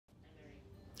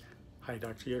Hi,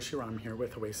 Dr. Yoshiram here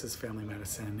with Oasis Family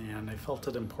Medicine, and I felt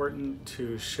it important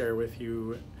to share with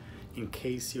you, in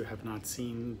case you have not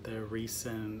seen the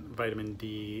recent vitamin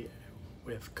D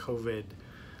with COVID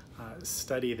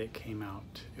study that came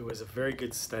out. It was a very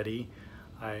good study.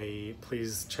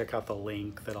 Please check out the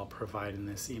link that I'll provide in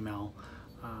this email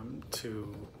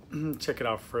to check it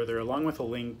out further, along with a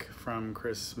link from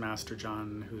Chris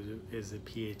Masterjohn, who is a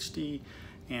PhD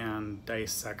and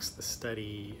dissects the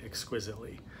study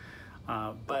exquisitely.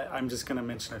 But I'm just going to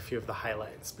mention a few of the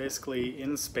highlights. Basically,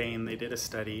 in Spain, they did a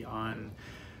study on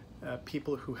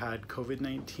people who had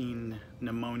COVID-19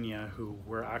 pneumonia who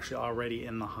were actually already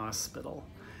in the hospital.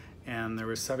 And there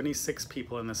were 76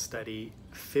 people in the study.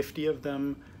 50 of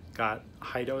them got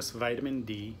high-dose vitamin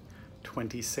D,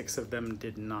 26 of them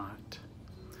did not.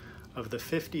 Of the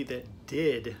 50 that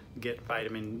did get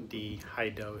vitamin D high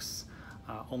dose,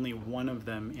 only one of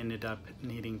them ended up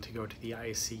needing to go to the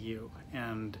ICU,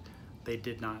 and they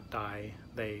did not die.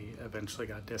 They eventually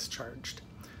got discharged.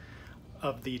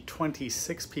 Of the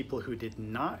 26 people who did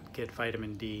not get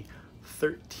vitamin D,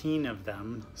 13 of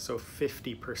them, so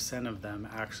 50% of them,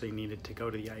 actually needed to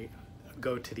go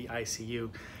to the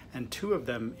ICU, and 2 of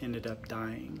them ended up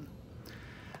dying.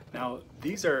 Now,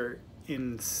 these are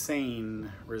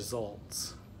insane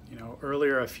results. You know,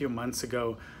 earlier, a few months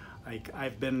ago,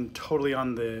 I've been totally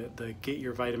on the get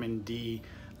your vitamin D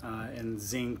and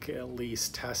zinc at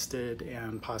least tested,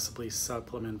 and possibly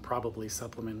probably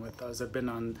supplement with those. I've been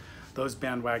on those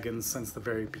bandwagons since the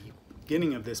very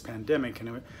beginning of this pandemic,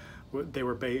 and they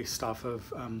were based off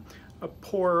of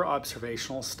poor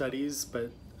observational studies,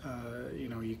 but you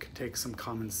know, you could take some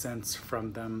common sense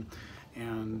from them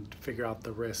and figure out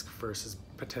the risk versus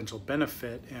potential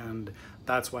benefit, and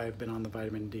that's why I've been on the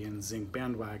vitamin D and zinc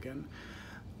bandwagon.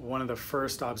 One of the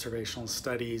first observational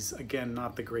studies, again,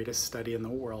 not the greatest study in the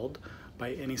world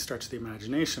by any stretch of the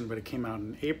imagination, but it came out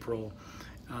in April,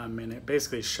 and it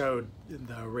basically showed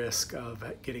the risk of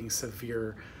getting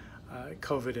severe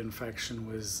COVID infection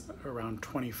was around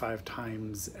 25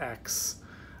 times X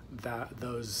that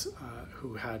those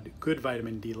who had good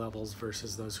vitamin D levels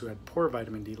versus those who had poor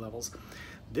vitamin D levels.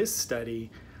 This study,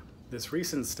 this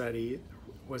recent study,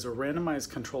 was a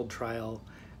randomized controlled trial,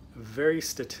 very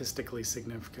statistically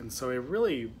significant. So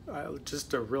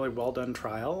just a really well done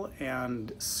trial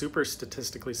and super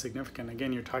statistically significant.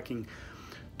 Again, you're talking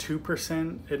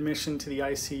 2% admission to the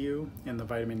ICU in the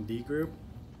vitamin D group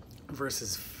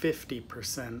versus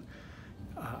 50%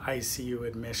 ICU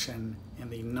admission in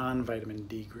the non-vitamin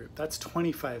D group. That's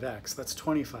 25x, that's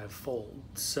 25-fold.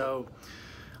 So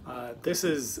this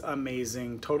is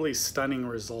amazing, totally stunning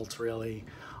results, really.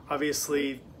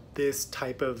 Obviously, this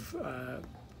type of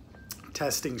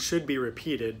testing should be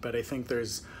repeated, but I think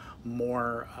there's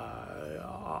more,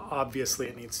 obviously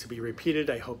it needs to be repeated.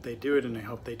 I hope they do it, and I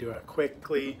hope they do it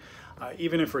quickly.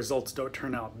 Even if results don't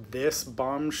turn out this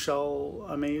bombshell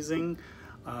amazing,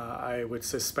 I would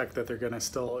suspect that they're going to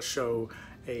still show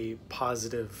a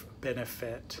positive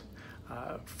benefit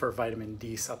for vitamin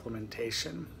D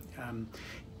supplementation.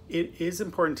 It is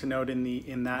important to note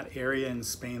in that area in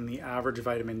Spain, the average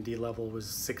vitamin D level was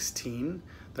 16.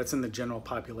 That's in the general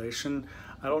population.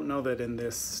 I don't know that in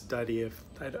this study,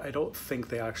 I don't think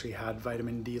they actually had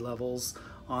vitamin D levels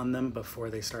on them before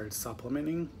they started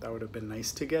supplementing. That would have been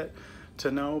nice to get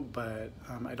to know, but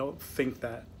I don't think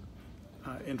that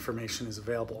information is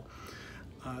available.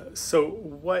 So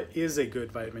what is a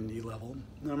good vitamin D level?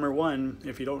 Number one,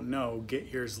 if you don't know, get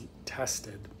yours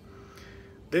tested.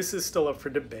 This is still up for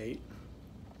debate.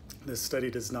 This study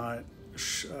does not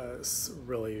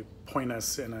really point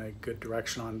us in a good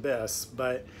direction on this,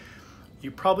 but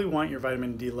you probably want your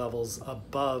vitamin D levels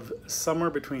above somewhere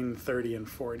between 30 and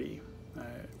 40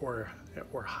 or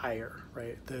higher,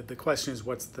 right? The question is,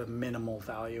 what's the minimal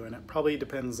value? And it probably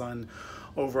depends on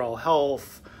overall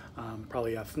health,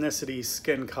 probably ethnicity,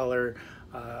 skin color,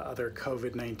 other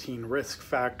COVID-19 risk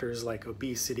factors like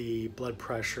obesity, blood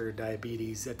pressure,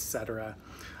 diabetes, etc.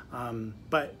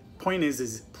 But point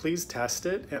is please test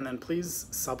it, and then please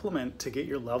supplement to get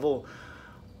your level,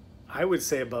 I would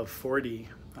say, above 40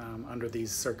 under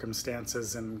these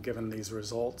circumstances and given these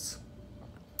results.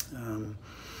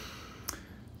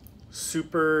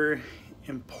 Super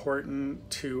important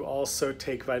to also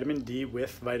take vitamin D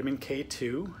with vitamin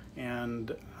K2,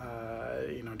 and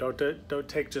you know, don't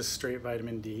take just straight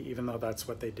vitamin D, even though that's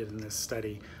what they did in this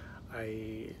study.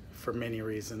 I, for many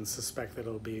reasons, suspect that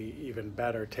it'll be even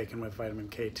better taken with vitamin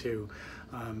K2.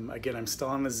 Again, I'm still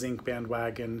on the zinc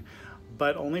bandwagon,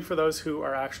 but only for those who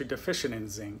are actually deficient in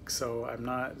zinc. So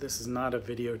this is not a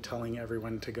video telling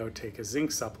everyone to go take a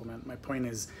zinc supplement. My point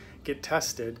is, get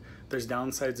tested. There's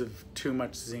downsides of too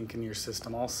much zinc in your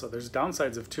system also. There's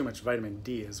downsides of too much vitamin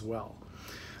D as well.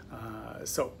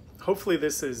 So hopefully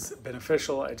this is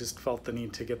beneficial. I just felt the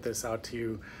need to get this out to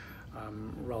you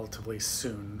relatively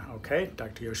soon. Okay,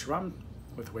 Dr. Yoshiram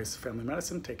with Oasis Family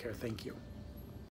Medicine. Take care. Thank you.